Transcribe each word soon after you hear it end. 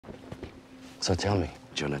So tell me,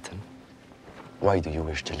 Jonathan, why do you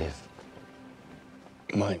wish to live?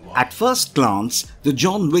 At first glance, the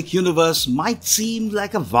John Wick universe might seem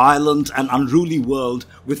like a violent and unruly world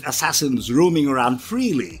with assassins roaming around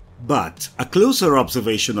freely. But a closer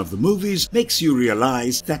observation of the movies makes you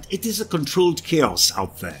realize that it is a controlled chaos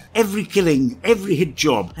out there. Every killing, every hit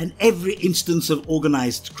job, and every instance of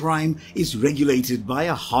organized crime is regulated by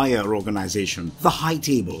a higher organization, the High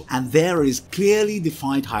Table, and there is clearly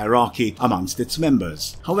defined hierarchy amongst its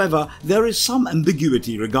members. However, there is some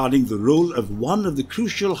ambiguity regarding the role of one of the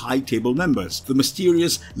crucial High Table members, the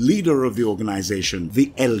mysterious leader of the organization,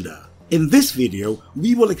 the Elder. In this video,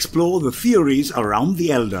 we will explore the theories around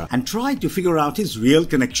the Elder and try to figure out his real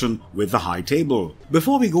connection with the High Table.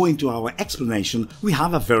 Before we go into our explanation, we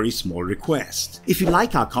have a very small request. If you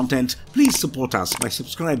like our content, please support us by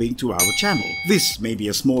subscribing to our channel. This may be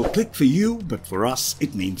a small click for you, but for us,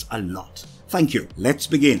 it means a lot. Thank you. Let's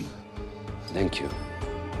begin. Thank you.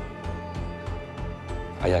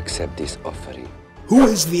 I accept this offering. Who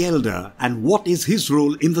is the Elder and what is his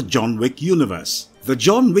role in the John Wick universe? The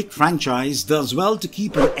John Wick franchise does well to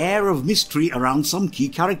keep an air of mystery around some key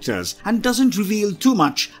characters and doesn't reveal too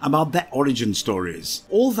much about their origin stories.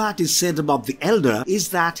 All that is said about the Elder is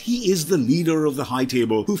that he is the leader of the High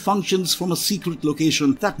Table who functions from a secret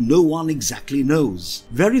location that no one exactly knows.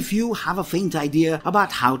 Very few have a faint idea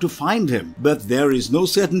about how to find him, but there is no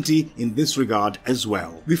certainty in this regard as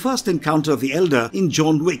well. We first encounter the Elder in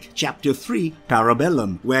John Wick Chapter 3,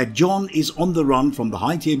 Parabellum, where John is on the run from the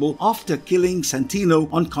High Table after killing Santino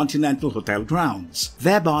on Continental Hotel grounds,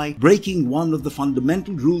 thereby breaking one of the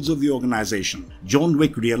fundamental rules of the organization. John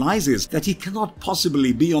Wick realizes that he cannot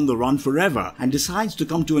possibly be on the run forever and decides to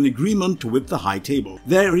come to an agreement with the High Table.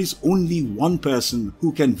 There is only one person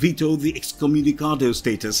who can veto the excommunicado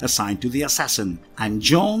status assigned to the assassin, and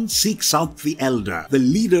John seeks out the Elder, the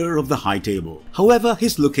leader of the High Table. However,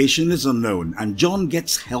 his location is unknown, and John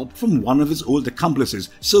gets help from one of his old accomplices,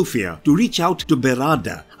 Sophia, to reach out to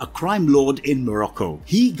Berada, a crime lord in Morocco.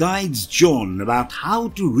 He guides John about how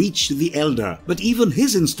to reach the Elder, but even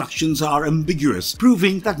his instructions are ambiguous,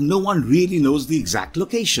 proving that no one really knows the exact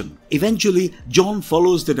location. Eventually, John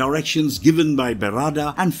follows the directions given by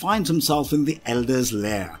Berada and finds himself in the Elder's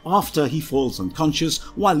lair, after he falls unconscious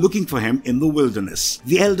while looking for him in the wilderness.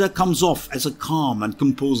 The Elder comes off as a calm and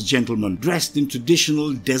composed gentleman, dressed in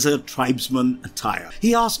traditional desert tribesman attire.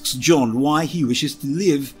 He asks John why he wishes to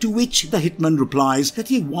live, to which the hitman replies that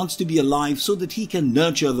he wants to be alive so that he can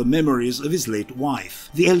nurture the memories of his late wife.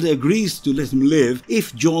 The Elder agrees to let him live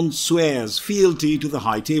if John swears fealty to the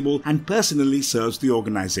High Table and personally serves the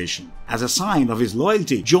organization. As a sign of his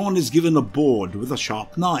loyalty, John is given a board with a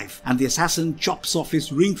sharp knife, and the assassin chops off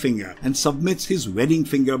his ring finger and submits his wedding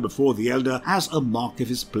finger before the Elder as a mark of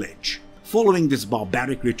his pledge. Following this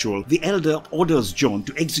barbaric ritual, the Elder orders John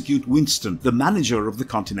to execute Winston, the manager of the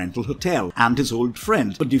Continental Hotel, and his old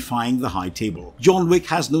friend, for defying the High Table. John Wick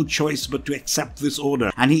has no choice but to accept this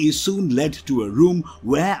order, and he is soon led to a room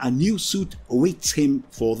where a new suit awaits him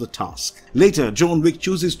for the task. Later, John Wick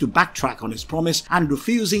chooses to backtrack on his promise, and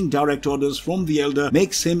refusing direct orders from the Elder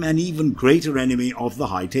makes him an even greater enemy of the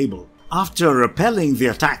High Table. After repelling the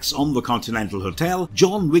attacks on the Continental Hotel,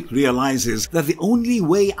 John Wick realizes that the only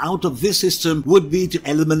way out of this system would be to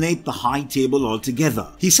eliminate the High Table altogether.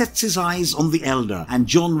 He sets his eyes on the Elder, and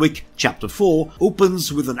John Wick Chapter 4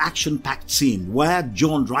 opens with an action-packed scene where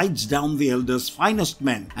John rides down the Elder's finest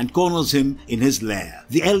men and corners him in his lair.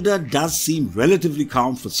 The Elder does seem relatively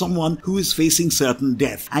calm for someone who is facing certain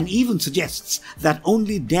death, and even suggests that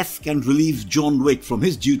only death can relieve John Wick from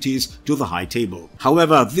his duties to the High Table.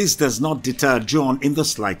 However, this does not deter John in the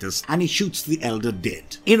slightest, and he shoots the Elder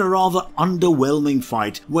dead, in a rather underwhelming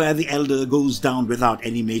fight where the Elder goes down without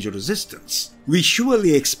any major resistance. We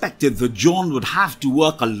surely expected that John would have to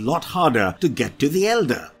work a lot harder to get to the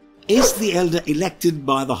Elder. Is the Elder elected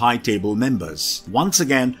by the High Table members? Once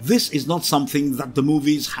again, this is not something that the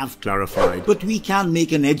movies have clarified, but we can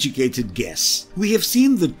make an educated guess. We have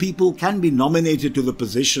seen that people can be nominated to the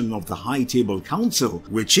position of the High Table Council,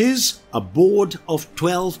 which is a board of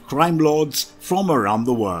 12 crime lords from around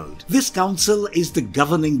the world. This council is the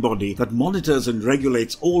governing body that monitors and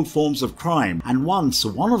regulates all forms of crime, and once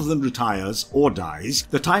one of them retires or dies,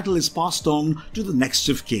 the title is passed on to the next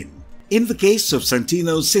of kin. In the case of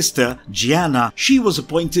Santino's sister, Gianna, she was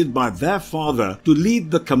appointed by their father to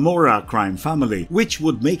lead the Camorra crime family, which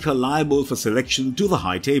would make her liable for selection to the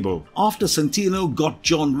High Table. After Santino got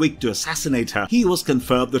John Wick to assassinate her, he was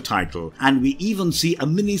conferred the title, and we even see a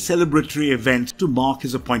mini celebratory event to mark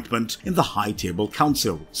his appointment in the High Table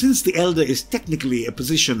Council. Since the Elder is technically a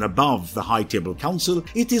position above the High Table Council,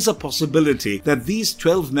 it is a possibility that these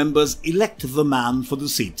 12 members elect the man for the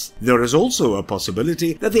seats. There is also a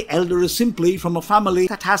possibility that the Elder is simply from a family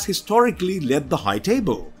that has historically led the High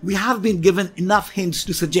Table. We have been given enough hints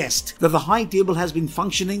to suggest that the High Table has been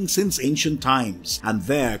functioning since ancient times, and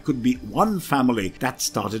there could be one family that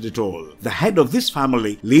started it all. The head of this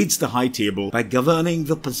family leads the High Table by governing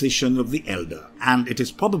the position of the Elder, and it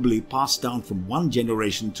is probably passed down from one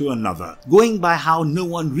generation to another. Going by how no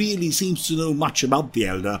one really seems to know much about the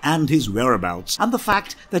Elder and his whereabouts, and the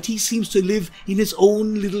fact that he seems to live in his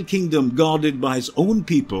own little kingdom guarded by his own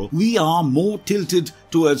people, we are more tilted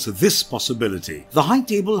towards this possibility. The High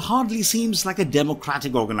Table hardly seems like a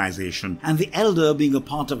democratic organization, and the Elder being a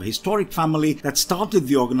part of a historic family that started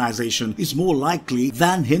the organization is more likely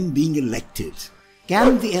than him being elected.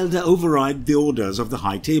 Can the Elder override the orders of the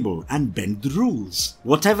High Table and bend the rules?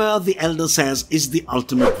 Whatever the Elder says is the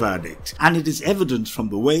ultimate verdict, and it is evident from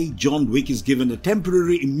the way John Wick is given a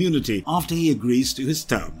temporary immunity after he agrees to his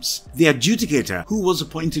terms. The adjudicator, who was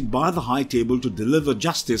appointed by the High Table to deliver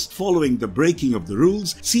justice following the breaking of the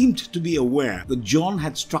rules, seemed to be aware that John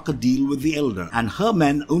had struck a deal with the Elder, and her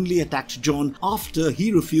men only attacked John after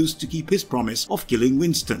he refused to keep his promise of killing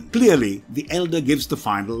Winston. Clearly, the Elder gives the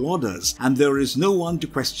final orders, and there is no one to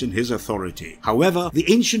question his authority. However, the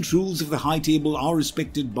ancient rules of the High Table are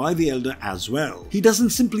respected by the Elder as well. He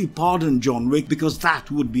doesn't simply pardon John Wick because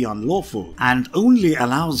that would be unlawful, and only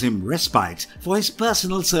allows him respite for his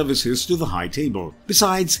personal services to the High Table.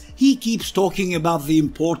 Besides, he keeps talking about the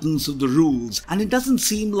importance of the rules, and it doesn't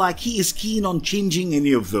seem like he is keen on changing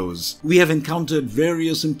any of those. We have encountered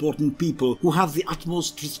various important people who have the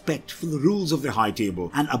utmost respect for the rules of the High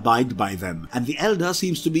Table and abide by them, and the Elder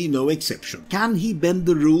seems to be no exception. Can he bend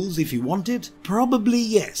the rules if he wanted? Probably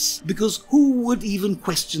yes, because who would even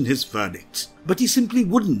question his verdict? But he simply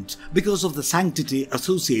wouldn't because of the sanctity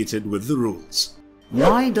associated with the rules.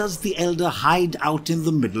 Why does the Elder hide out in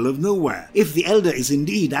the middle of nowhere? If the Elder is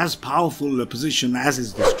indeed as powerful a position as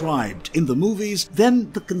is described in the movies,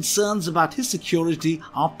 then the concerns about his security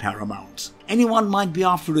are paramount. Anyone might be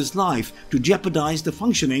after his life to jeopardize the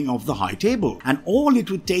functioning of the High Table, and all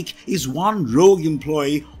it would take is one rogue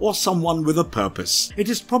employee or someone with a purpose. It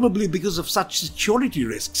is probably because of such security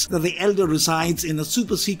risks that the Elder resides in a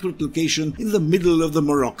super secret location in the middle of the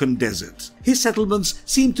Moroccan desert. His settlements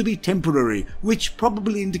seem to be temporary, which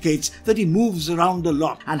probably indicates that he moves around a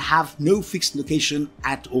lot and have no fixed location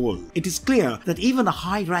at all. It is clear that even a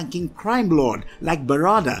high-ranking crime lord like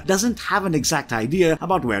Barada doesn't have an exact idea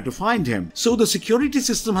about where to find him. So the security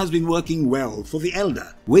system has been working well for the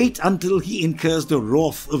Elder. Wait until he incurs the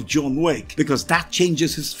wrath of John Wick, because that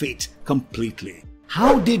changes his fate completely.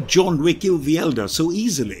 How did John Wick kill the Elder so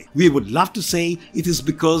easily? We would love to say it is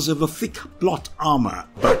because of a thick plot armor,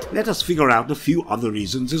 but let us figure out a few other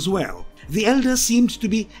reasons as well. The Elder seemed to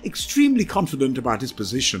be extremely confident about his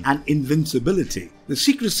position and invincibility. The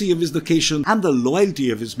secrecy of his location and the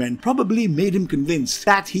loyalty of his men probably made him convinced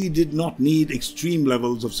that he did not need extreme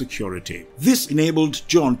levels of security. This enabled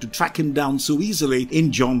John to track him down so easily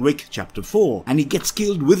in John Wick Chapter 4, and he gets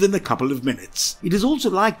killed within a couple of minutes. It is also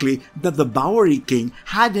likely that the Bowery King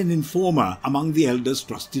had an informer among the Elder's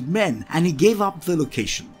trusted men, and he gave up the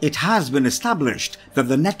location. It has been established that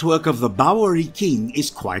the network of the Bowery King is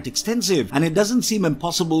quite extensive, and it doesn't seem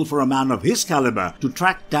impossible for a man of his caliber to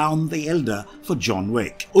track down the Elder for John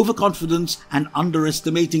Wick. Overconfidence and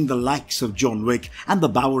underestimating the likes of John Wick and the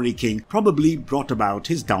Bowery King probably brought about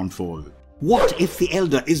his downfall. What if the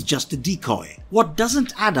Elder is just a decoy? What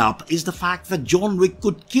doesn't add up is the fact that John Wick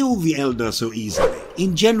could kill the Elder so easily.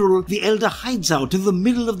 In general, the Elder hides out in the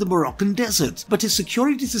middle of the Moroccan desert, but his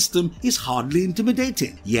security system is hardly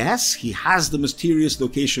intimidating. Yes, he has the mysterious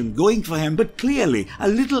location going for him, but clearly a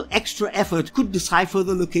little extra effort could decipher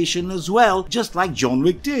the location as well, just like John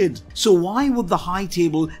Wick did. So why would the High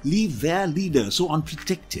Table leave their leader so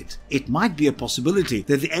unprotected? It might be a possibility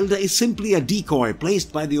that the Elder is simply a decoy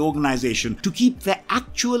placed by the organization to keep their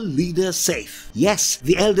actual leader safe. Yes,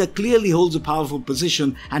 the Elder clearly holds a powerful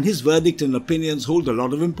position and his verdict and opinions hold a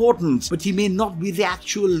lot of importance, but he may not be the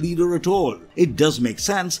actual leader at all. It does make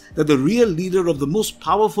sense that the real leader of the most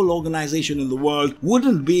powerful organization in the world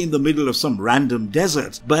wouldn't be in the middle of some random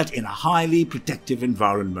desert, but in a highly protective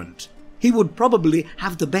environment. he would probably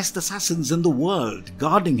have the best assassins in the world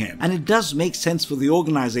guarding him, and it does make sense for the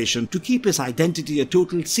organization to keep his identity a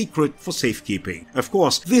total secret for safekeeping. Of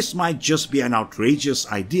course, this might just be an outrageous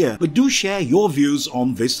idea, but do share your views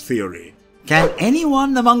on this theory. Can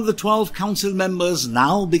anyone among the 12 council members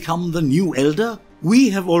now become the new elder?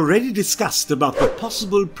 We have already discussed about the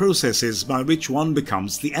possible processes by which one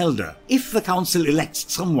becomes the elder. If the council elects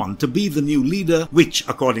someone to be the new leader, which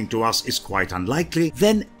according to us is quite unlikely,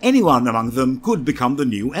 then anyone among them could become the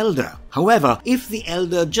new elder. However, if the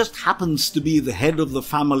elder just happens to be the head of the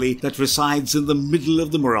family that resides in the middle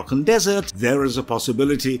of the Moroccan desert, there is a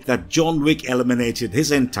possibility that John Wick eliminated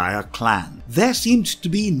his entire clan. There seemed to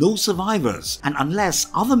be no survivors, and unless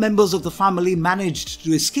other members of the family managed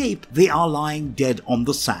to escape, they are lying dead on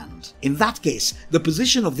the sand. In that case, the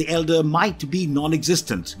position of the elder might be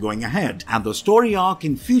non-existent going ahead, and the story arc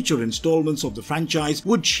in future installments of the franchise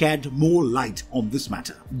would shed more light on this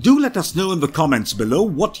matter. Do let us know in the comments below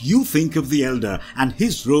what you think of the elder and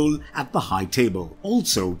his role at the high table.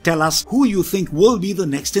 Also, tell us who you think will be the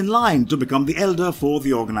next in line to become the elder for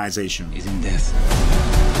the organization. Isn't death?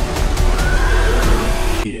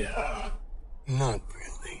 Yeah. Not